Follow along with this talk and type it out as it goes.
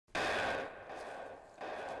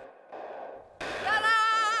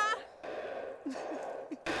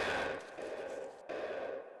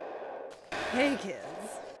Hey kids.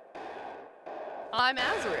 I'm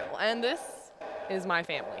Azrael, and this is my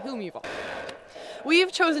family, whom you've all met.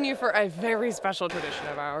 We've chosen you for a very special tradition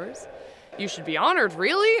of ours. You should be honored,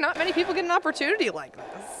 really. Not many people get an opportunity like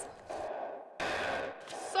this.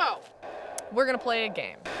 So, we're gonna play a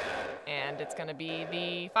game, and it's gonna be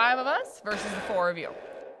the 5 of us versus the 4 of you.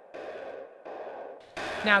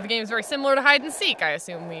 Now, the game is very similar to hide and seek. I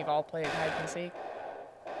assume we've all played hide and seek.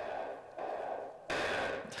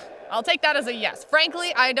 I'll take that as a yes.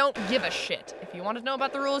 Frankly, I don't give a shit. If you wanted to know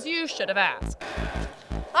about the rules, you should have asked.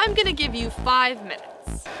 I'm gonna give you 5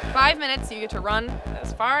 minutes. 5 minutes, you get to run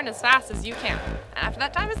as far and as fast as you can. And after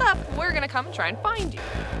that time is up, we're gonna come and try and find you.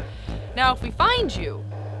 Now, if we find you,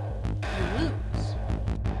 you lose.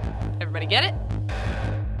 Everybody get it?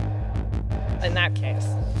 In that case,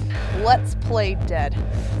 let's play dead.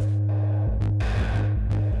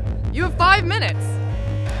 You have 5 minutes.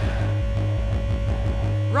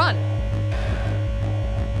 Run.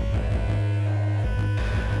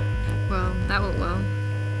 Well, that went well.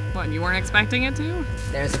 What, you weren't expecting it to?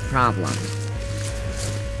 There's a problem.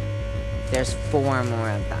 There's 4 more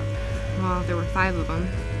of them. Well, there were 5 of them.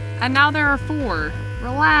 And now there are 4.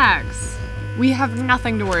 Relax. We have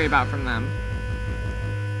nothing to worry about from them.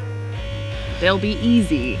 They'll be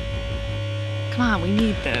easy. Come on, we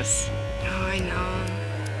need this. Oh, I know.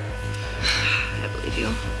 I believe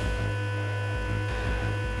you.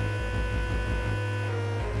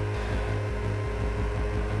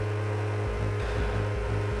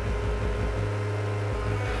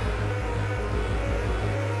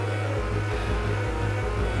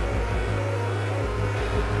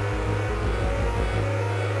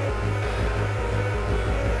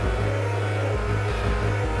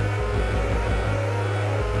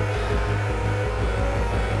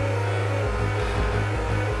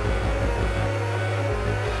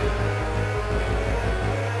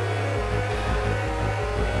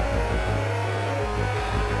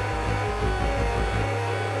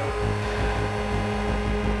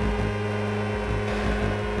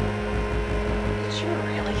 Did you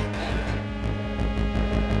really think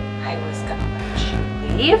I was gonna let you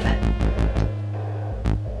leave?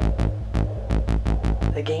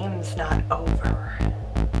 The game's not over.